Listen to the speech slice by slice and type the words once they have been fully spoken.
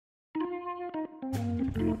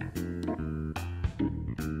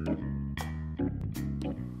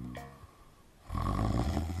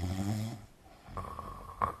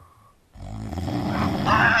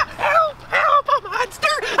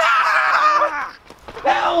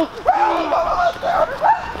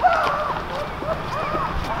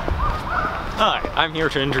Hi, I'm here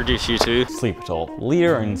to introduce you to Sleepitol,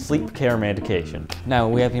 leader in sleep care medication. Now,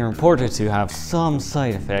 we have been reported to have some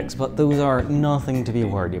side effects, but those are nothing to be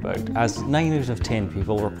worried about, as 9 out of 10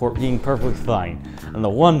 people report being perfectly fine, and the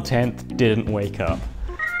 1/10 didn't wake up.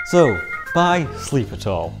 So, buy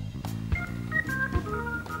Sleepitol.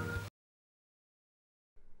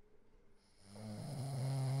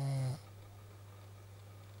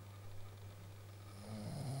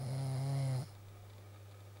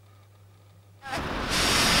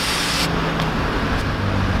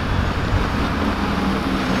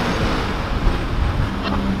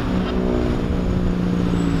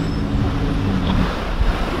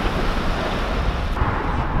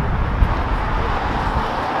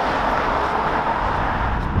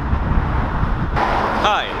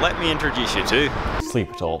 Let me introduce you to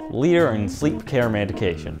Sleepitol, leader in sleep care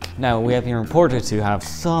medication. Now, we have been reported to have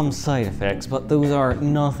some side effects, but those are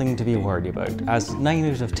nothing to be worried about, as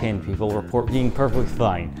 9 out of 10 people report being perfectly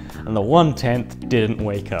fine, and the 1/10 didn't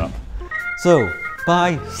wake up. So,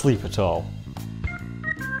 buy Sleepitol.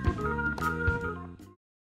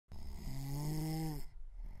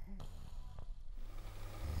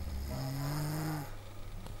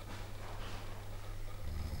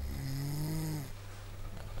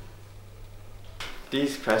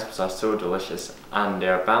 These crisps are so delicious, and they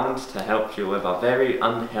are bound to help you live a very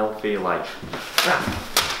unhealthy life.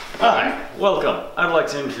 Hi, welcome. I'd like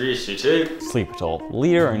to introduce you to Sleepitol,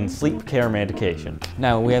 leader in sleep care medication.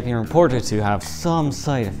 Now, we have been reported to have some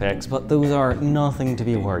side effects, but those are nothing to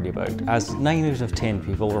be worried about, as 9 out of 10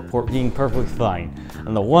 people report being perfectly fine,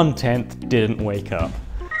 and the 1/10 didn't wake up.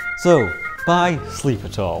 So, buy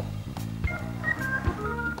Sleepitol.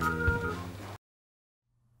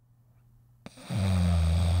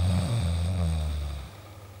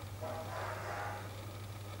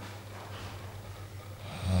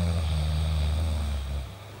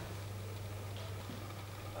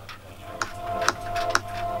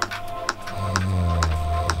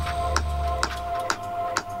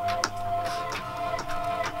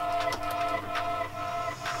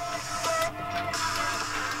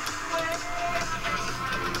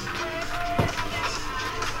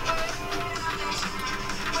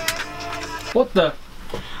 What the?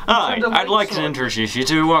 Hi, I'd like to introduce you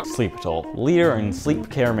to Sleepitol, leader in sleep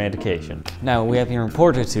care medication. Now, we have been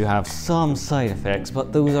reported to have some side effects,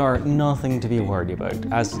 but those are nothing to be worried about,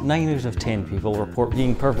 as 9 out of 10 people report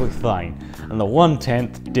being perfectly fine, and the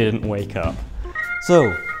 1/10 didn't wake up.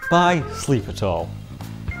 So, buy Sleepitol.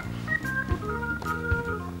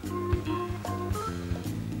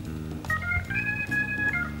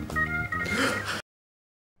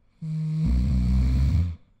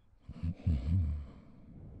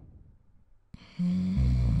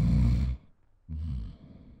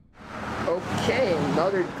 Okay,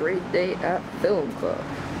 another great day at Film Club.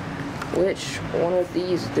 Which one of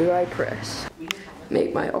these do I press?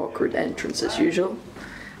 Make my awkward entrance as usual.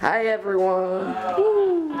 Hi everyone!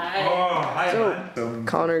 Woo. Hi. So,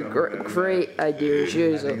 Connor, great idea as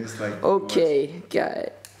usual. Okay,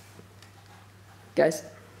 guys,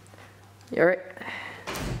 you alright?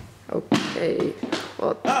 Okay.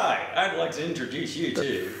 Well, hi, I'd like to introduce you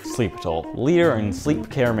to Sleepitol, leader in sleep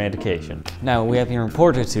care medication. Now, we have been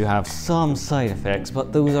reported to have some side effects,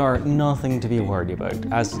 but those are nothing to be worried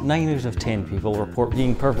about, as 9 out of 10 people report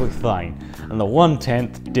being perfectly fine, and the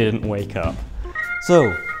 1/10 didn't wake up.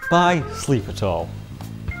 So, buy Sleepitol.